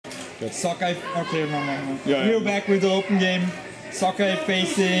Sockeye, okay, no. We're back with the open game. Sockeye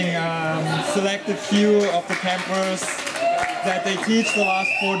facing selected few of the campers that they teach the last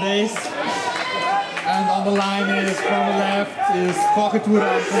 4 days. And on the line is, from the left, is Jorge from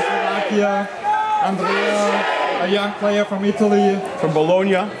Slovakia, Andrea, a young player from Italy. From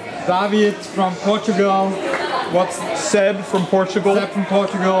Bologna. David from Portugal. Seb from Portugal.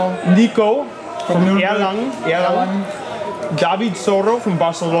 Nico from Erlangen. David Soro from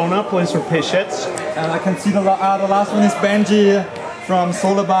Barcelona, plays for Pichets. And I can see the last one is Benji from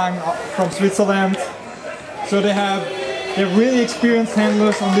Solebang, from Switzerland. So they're really experienced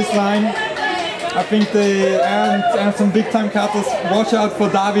handlers on this line. I think and some big time cutters. Watch out for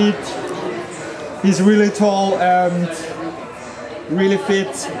David. He's really tall and really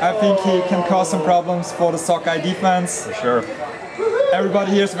fit. I think he can cause some problems for the Sockeye defense. For sure.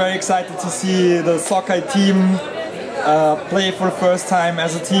 Everybody here is very excited to see the Sockeye team play for the first time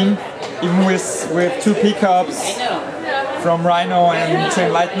as a team, even with 2 pickups from Rhino and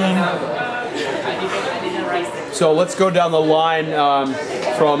Chain Lightning. So let's go down the line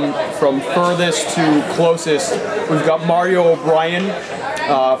from furthest to closest. We've got Mario O'Brien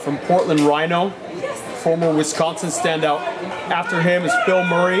from Portland Rhino, former Wisconsin standout. After him is Phil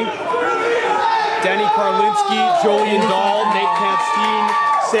Murray, Danny Karlinski, Jolien Dahl, Nate Panstein,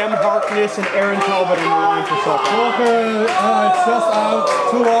 Sam Harkness, and Aaron Talbot in the line for Sockeye. It's just out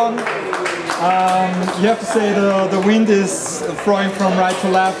too long. You have to say the wind is throwing from right to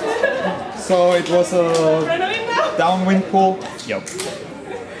left, so it was a downwind pull. Yep.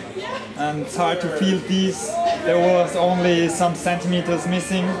 And it's hard to feel these. There was only some centimeters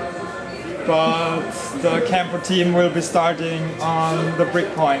missing, but the camper team will be starting on the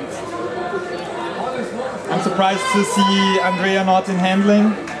brick point. I'm surprised to see Andrea not in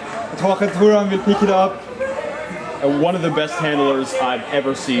handling. Jorge will pick it up. One of the best handlers I've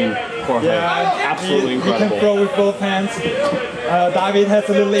ever seen. Jorge. Yeah, absolutely incredible. He can throw with both hands. David has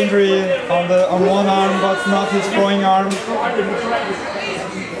a little injury on one arm, but not his throwing arm.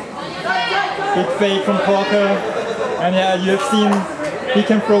 Big fake from Jorge. And yeah, you have seen he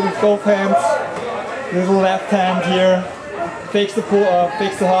can throw with both hands. Little left hand here. Fakes the pull,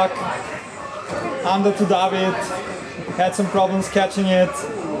 fakes the hook. Under to David. Had some problems catching it.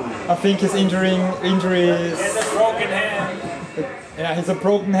 I think his injury is... He has a broken hand. Yeah, he's a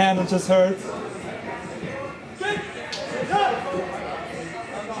broken hand and just hurt.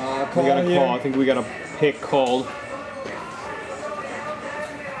 We got a call. I think we got a pick called.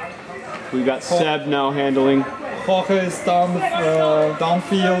 We got Seb now handling. Jorge is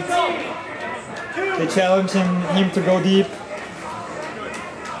downfield. They challenge him to go deep.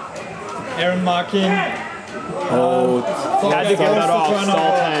 Aaron marking. Had to get that off.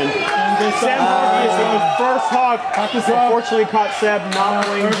 Stall 10. Sam Harkness in his first hug. Unfortunately caught Seb not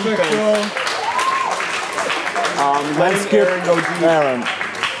playing defense. Letting Aaron go deep.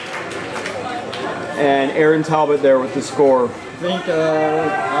 And Aaron Talbot there with the score. I think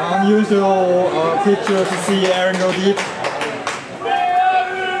unusual picture to see Aaron go deep.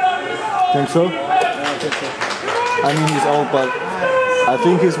 Think so? Yeah, I think so. I mean, he's old, but I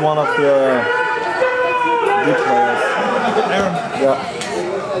think he's one of the big players. Aaron? Yeah.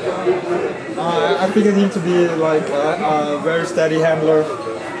 I figured him to be like a very steady handler.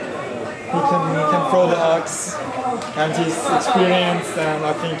 He can throw the hugs, and he's experienced, and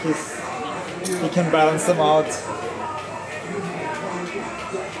I think he can balance them out.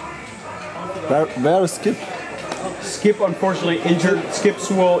 Where is Skip? Skip unfortunately injured. Skip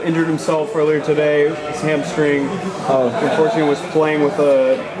Swell injured himself earlier today. His hamstring. Unfortunately was playing with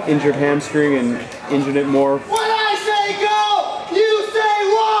a injured hamstring and injured it more. When I say go, you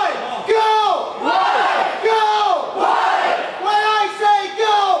say what? Go! What? Go! What? When I say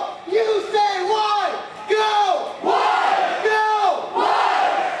go, you say what? Go! What? Go! What?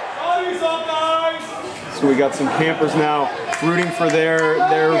 So we got some campers now rooting for their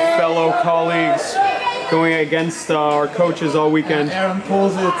fellow colleagues, going against our coaches all weekend. Aaron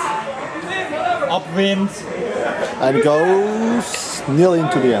pulls it upwind and goes nearly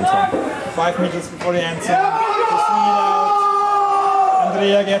into the end zone. 5 meters before the end zone. Just swing it out.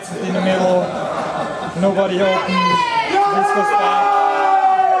 Andrea gets it in the middle. Nobody open. This goes back.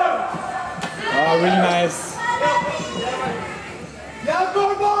 Really nice.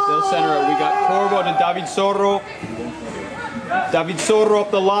 They'll center it. We got Corvo to David Sorro. David Sorro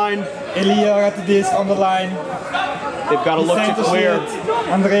up the line. Elia got the disc on the line. They've got to look to clear.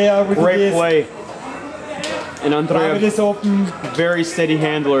 Andrea with great the disc. play. And Andrea, is open. Very steady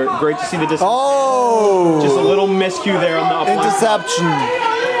handler. Great to see the distance. Oh! Just a little miscue there on the up line. Interception.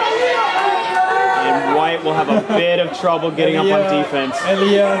 And White will have a bit of trouble getting up on defense.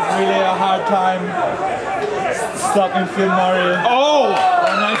 Elias really a hard time stopping Phil Murray. Oh!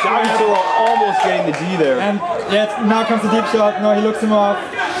 Nice David Soro almost getting the D there. And yeah, now comes the deep shot. No, he looks him off.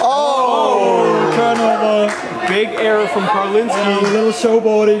 Oh! Turnover. Big error from Karlinski. A little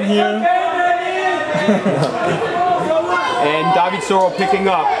showboating here. And David Soro picking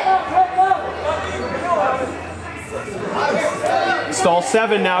up. Stall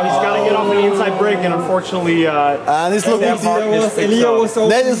 7 now. He's got to get off the inside break, and unfortunately, and he's looking Elia was open.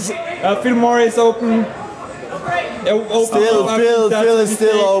 That is Phil Murray is open. Phil is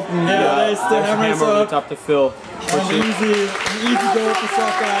still open. Yeah, there's the hammers hammer up. top to Phil. An easy goal for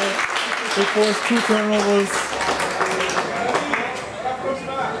Sockeye. They forced 2 turnovers.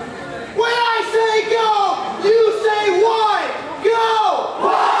 When I say go, you say why. Go!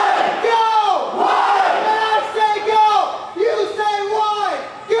 Why? Go! Why? When I say go, you say why.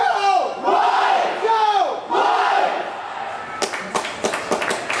 Go! Why? Go! Why?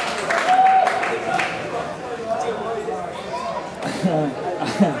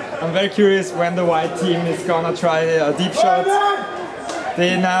 I'm very curious when the white team is gonna try a deep shot.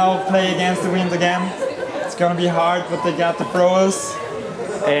 They now play against the wind again. It's gonna be hard, but they got the throwers.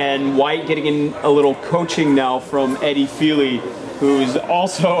 And White getting in a little coaching now from Eddie Feely, who's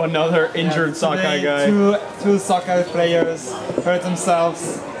also another injured Sockeye guy. Two Sockeye players hurt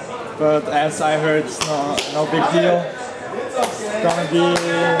themselves, but as I heard, it's no big deal. They're gonna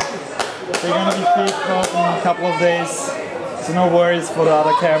be fit for in a couple of days, so no worries for the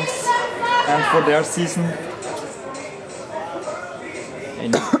other camps and for their season.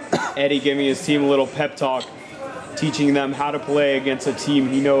 And Eddie giving his team a little pep talk, teaching them how to play against a team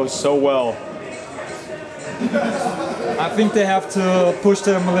he knows so well. I think they have to push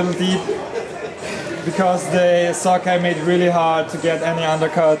them a little deep because the Sockeye made it really hard to get any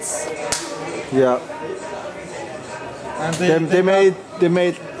undercuts. yeah. And They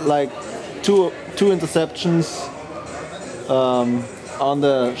made like two interceptions on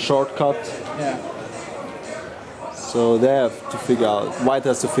the shortcut. Yeah. So they have to figure out. White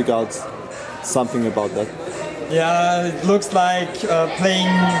has to figure out something about that. Yeah, it looks like playing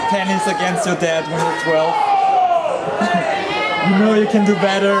tennis against your dad when you're 12. You know you can do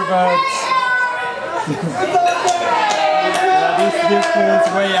better, but yeah, this falls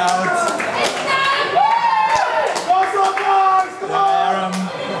way out.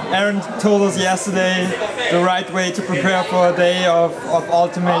 Aaron told us yesterday the right way to prepare for a day of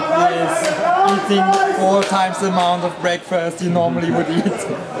ultimate is eating 4 times the amount of breakfast you normally would eat.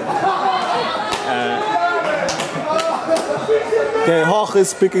 Okay, Hoch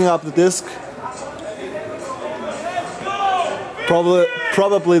is picking up the disc.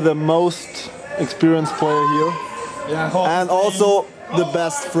 Probably the most experienced player here, Yeah, Jorge and also the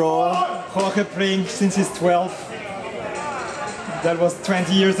best thrower. Jorge playing since he's 12. That was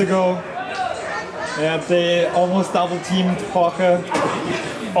 20 years ago. Yeah, they almost double teamed Jorge.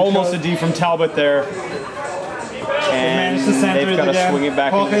 Almost a D from Talbot there. And Managed to center they've it got to again. swing it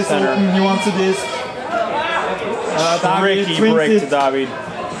back into the Jorge's center. open, he wants a disc. David Tricky swings break it. to David.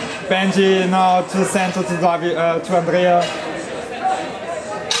 Benji now to the center to David, to Andrea.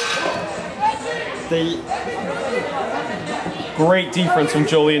 They Great defense from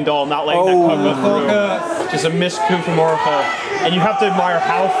Julian Dahl, not letting that cut go through. Jorge. Just a missed coup from Jorge. And you have to admire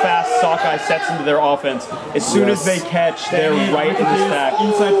how fast Sockeye sets into their offense. As soon as they catch, they're right in the stack.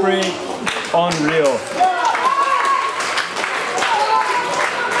 Inside break. Unreal.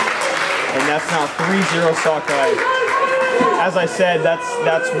 And that's now 3-0 Sockeye. As I said,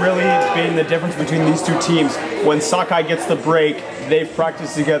 that's really been the difference between these two teams. When Sockeye gets the break, they've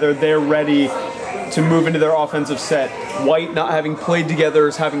practiced together, they're ready to move into their offensive set. White, not having played together,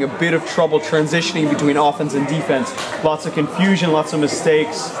 is having a bit of trouble transitioning between offense and defense. Lots of confusion, lots of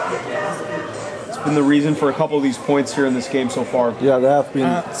mistakes. It's been the reason for a couple of these points here in this game so far. Yeah, there have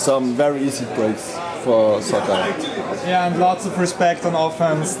been some very easy breaks for Sockeye. Yeah, and lots of respect on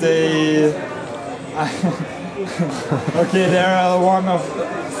offense. They okay, they're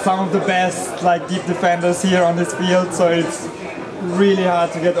some of the best like deep defenders here on this field, so it's really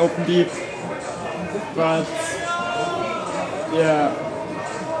hard to get open deep. But yeah,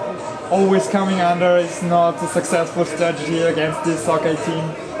 always coming under is not a successful strategy against this Sockeye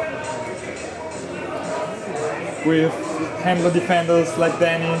team. With handler defenders like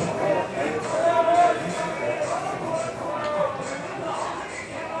Danny.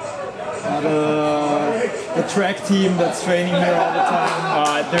 The track team that's training here all the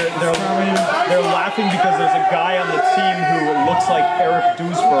time. They're they're laughing because there's a guy on the team who looks like Eric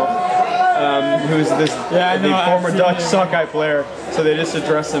Doesburg, who's the former Dutch Sockeye player. So they just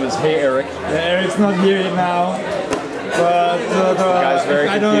address him as, "Hey, Eric." Yeah, Eric's not here now, but the guy's very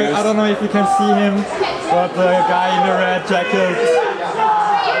confused. I don't know if you can see him, but the guy in the red jacket is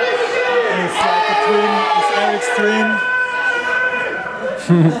like a twin. It's Eric's twin.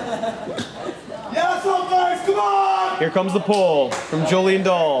 Yeah, so guys, come on! Here comes the pull from Julian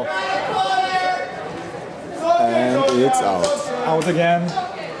Dahl. And it's out. Out again.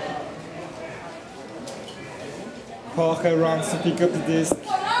 Jorge runs to pick up the disc.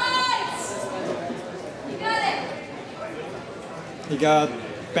 He got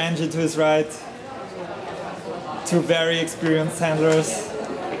Benji to his right. Two very experienced handlers.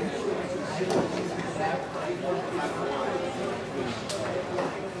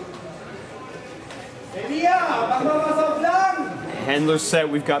 Handler set.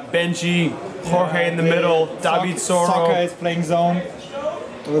 We've got Benji, Jorge in the middle, David Soro. Sockeye is playing zone.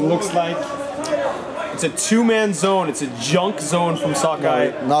 What it looks like. It's a two-man zone. It's a junk zone from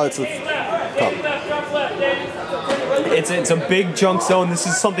Sockeye. Now it's a top. It's a big junk zone. This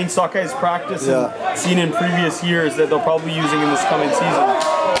is something Sockeye has practiced and seen in previous years that they'll probably be using in this coming season.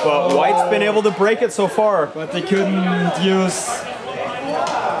 But White's been able to break it so far. But they couldn't use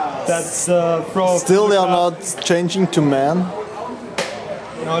that throw. Still they are not changing to man.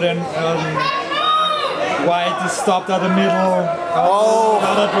 No, then White is stopped at the middle. Oh.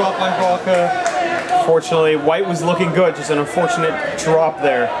 Another drop by Jorge. Fortunately, White was looking good. Just an unfortunate drop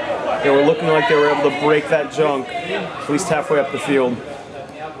there. They were looking like they were able to break that junk, at least halfway up the field.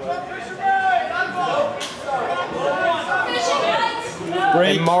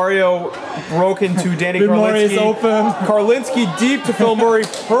 Break. And Mario broke into Danny Bill Murray is Karlinski. open. Karlinski deep to Phil Murray.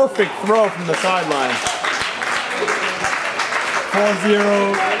 Perfect throw from the sideline.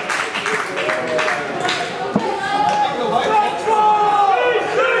 4-0.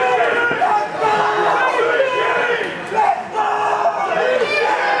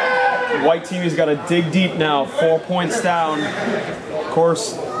 White team has got to dig deep now. 4 points down. Of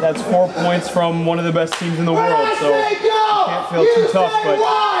course, that's 4 points from one of the best teams in the world, so you can't feel too tough. But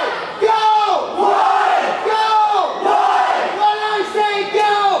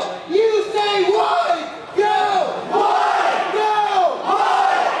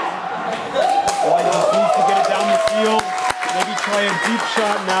White just needs to get it down the field. Maybe try a deep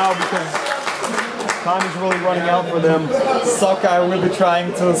shot now because time is really running out for them. Sockeye will be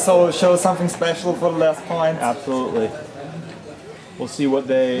trying to show something special for the last point. Absolutely. We'll see what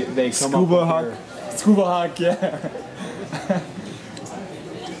they come Scuba up hug. with here. Scuba hug, yeah.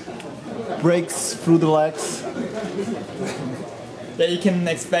 Breaks through the legs. Yeah, you can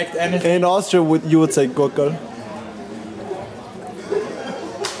expect anything. In Austria, you would say Gockel.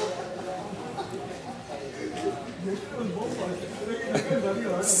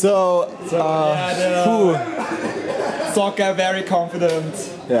 So Sockeye very confident.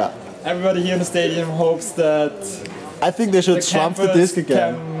 yeah. Everybody here in the stadium hopes that I think they should slump the disc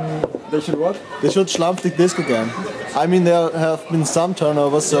again. They should what? They should slump the disc again. I mean, there have been some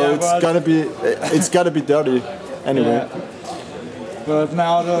turnovers, so Yeah, it's gotta be dirty anyway. Yeah. But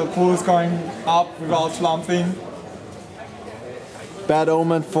now the pool is going up without slumping. Bad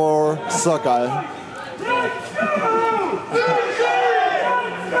omen for Sockeye.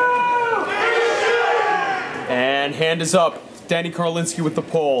 And hand is up. Danny Karlinski with the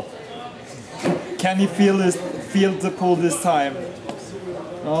pole. Can he feel the pull this time?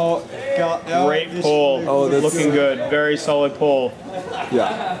 Oh, God. Oh, Great pull. Oh, that's looking good. Very solid pull.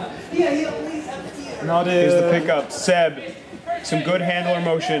 Yeah. Now Here's the pickup. Seb. Some good handler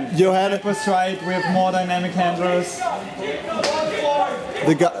motion. Johan, was tried with more dynamic handlers.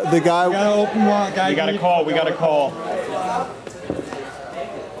 the guy. Gotta open one. We got a call. We got a call.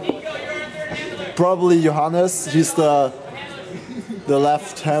 Probably Johannes. He's the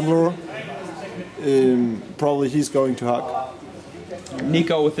left handler. Probably he's going to hug.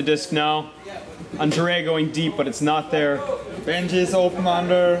 Nico with the disc now. Andrea going deep, but it's not there. Benji is open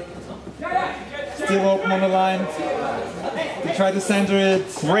under. Still open on the line. They try to center it.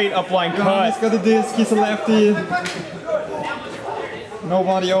 Great upline Johannes cut. got the disc. He's a lefty.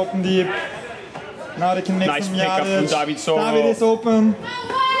 Nobody open deep. Now they can make Nice some pickup from yardage. David Soro. David is open.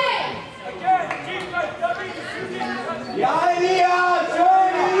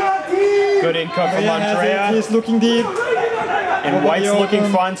 Good in cut from Andrea has it. Andrea. He's looking deep. And White's looking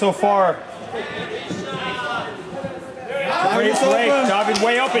fine so far. Great David's break. open. David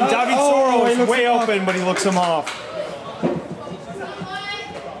way open. David he Soro is looks way him off. open, but he looks him off.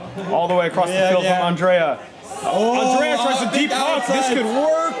 All the way across the field from Andrea. Oh, Andrea tries a big deep pop. This outside. could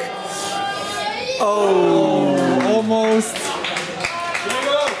work. Oh, almost.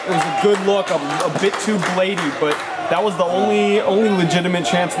 It was a good look, a bit too blady, but that was the only legitimate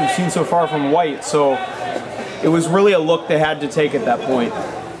chance we've seen so far from White. So it was really a look they had to take at that point.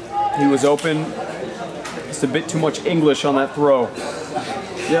 He was open. Just a bit too much English on that throw.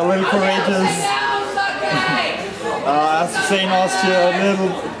 Yeah, a little courageous. As to say in Austria, a little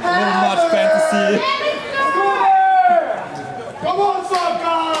much fantasy. Come on,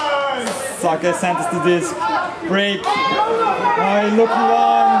 Sockeye! Sockeye sent us to this break. Looking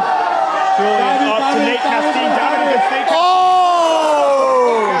long. Julian up to Nate Castine. Down to fake.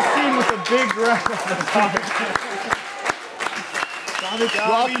 Oh! Castine with a big grab on the top.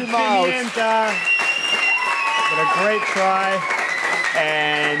 Blocked him out. But a great try.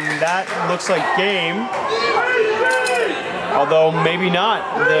 And that looks like game. Although maybe not.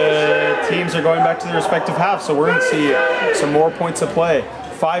 The teams are going back to their respective halves, so we're going to see some more points of play.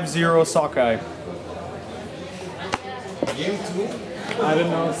 5-0 Sockeye. I don't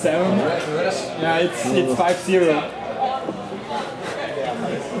know, 7? Yeah, it's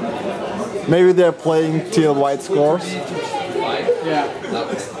 5-0. Maybe they're playing till White scores. Yeah.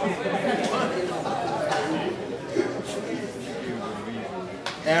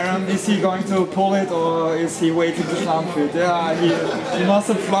 Aaron, is he going to pull it or is he waiting to flump it? Yeah, he must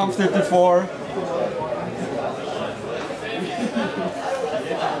have flumped it before.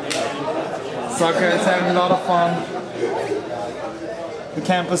 Sockeye is having a lot of fun. The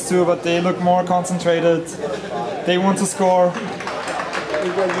campus too, but they look more concentrated. They want to score.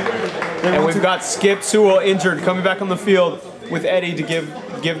 And we've got Skip Sewell injured, coming back on the field with Eddie to give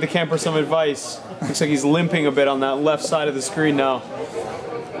the camper some advice. Looks like he's limping a bit on that left side of the screen now.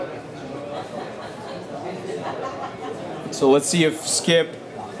 So let's see if Skip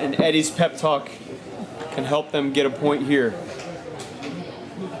and Eddie's pep talk can help them get a point here.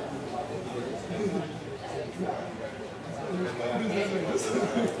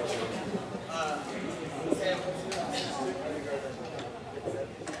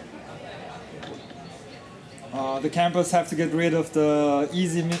 The campers have to get rid of the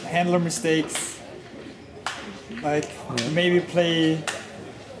easy handler mistakes. Like maybe play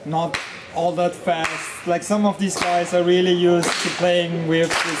not all that fast. Like some of these guys are really used to playing with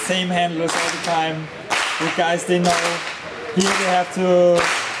the same handlers all the time. With guys they know. Here they have to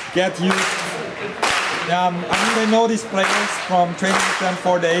get used. Yeah, I mean they know these players from training with them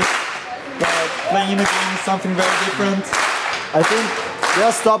 4 days. But playing in a game is something very different. I think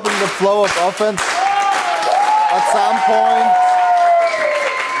they're stopping the flow of offense at some point.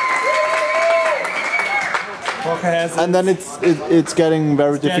 And then it's getting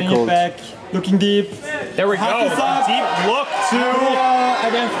very difficult. Back, looking deep. There we go. Deep look to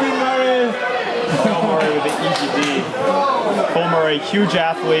against Phil Murray. Phil Murray with the easy D. Phil Murray, huge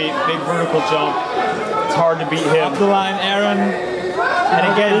athlete, big vertical jump. It's hard to beat him. Up the line, Aaron. And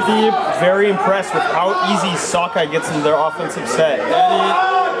again, deep. Very impressed with how easy Sockeye gets into their offensive set.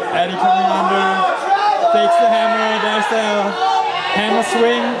 Eddie coming under. Takes the hammer. There's the hammer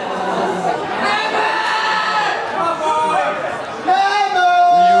swing.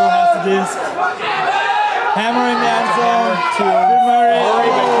 Rio has the disc. Hammer in the end zone. Phil Murray. But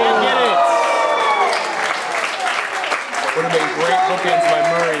can't get it. Would have been great bookends by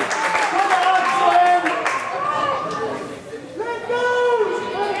Murray.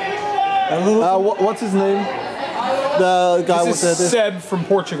 What's his name? The guy with the This is disc. Seb from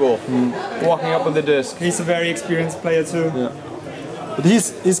Portugal, walking up with the disc. He's a very experienced player too. Yeah. But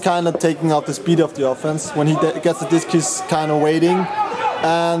he's kind of taking out the speed of the offense. When he gets the disc, he's kind of waiting,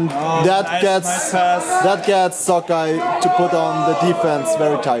 and that gets Sockeye to put on the defense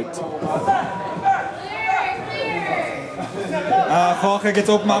very tight. Jorge gets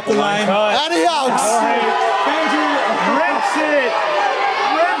open up the line. And he outs! Rips it!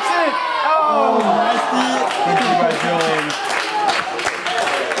 Rips it! Oh, nasty. Good by Julian.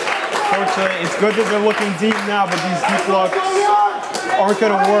 Fortunately, it's good that they're looking deep now, but these deep looks aren't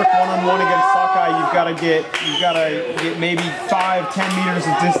going to work one-on-one against Sockeye. You've got to get maybe 5-10 meters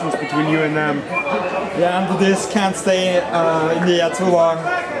of distance between you and them. Yeah, and the disc can't stay in the air too long.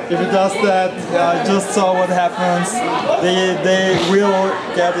 If it does that, just saw what happens. They will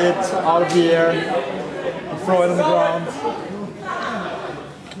get it out of the air and throw it on the ground.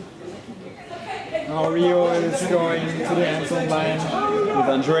 Now Rio is going to the end zone line. With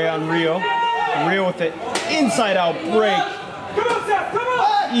Andrea and Rio. Rio with the inside-out break.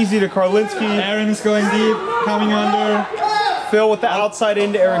 Easy to Karlinski. Aaron is going deep, coming under. Phil with the outside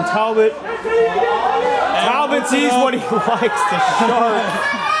into Aaron Talbot. Talbot sees what he likes, the shark.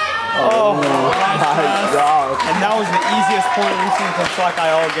 Oh my God. And that was the easiest point we've seen from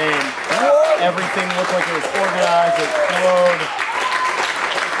Sockeye all game. Everything looked like it was organized, it flowed.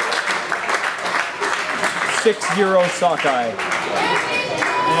 6-0 Sockeye.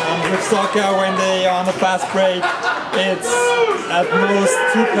 And with Sockeye, when they are on the fast break, it's at most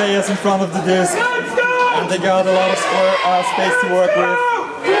 2 players in front of the disc, and they got a lot of space to work with.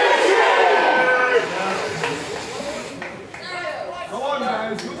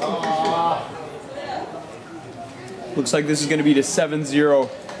 Looks like this is going to be to 7-0.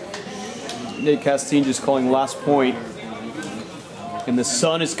 Nate Castine just calling last point. And the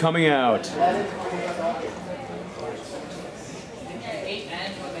sun is coming out.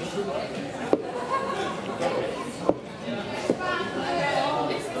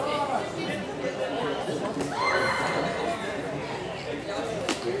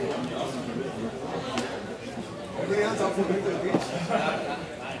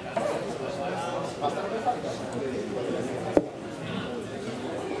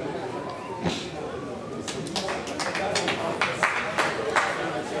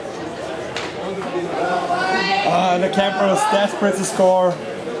 The campers desperate to score.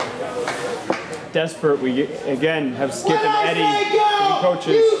 Desperate. We again have Skip and Eddie, the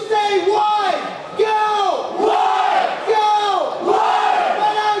coaches. You say wide, go! Wide! Go! Wide!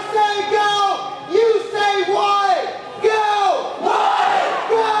 When I say go, you say wide, go! Wide!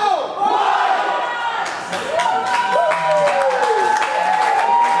 Go!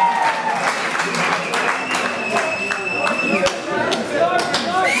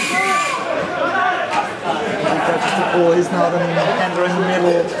 Oh, he's not in Hendra in the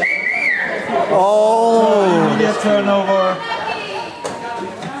middle. Oh! Immediate turnover.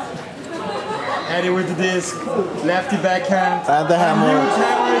 Eddie with the disc, lefty backhand. And the hammer. Huge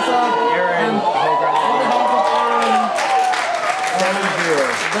hammer is up. Aaron. And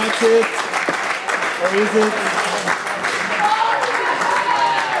that's it. Or is it?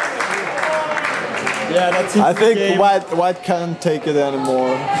 Yeah, that's it. I think White can't take it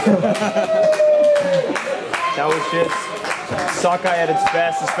anymore. That was just Sockeye at its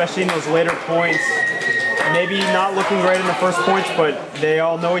best, especially in those later points. Maybe not looking great in the first points, but they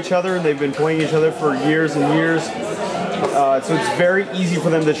all know each other and they've been playing each other for years and years. So it's very easy for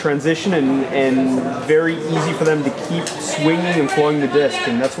them to transition and very easy for them to keep swinging and flowing the disc,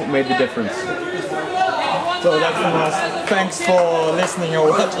 and that's what made the difference. So that's from us. Thanks for listening or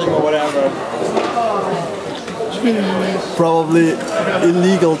watching or whatever. Probably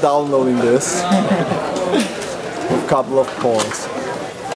illegal downloading this. A couple of points.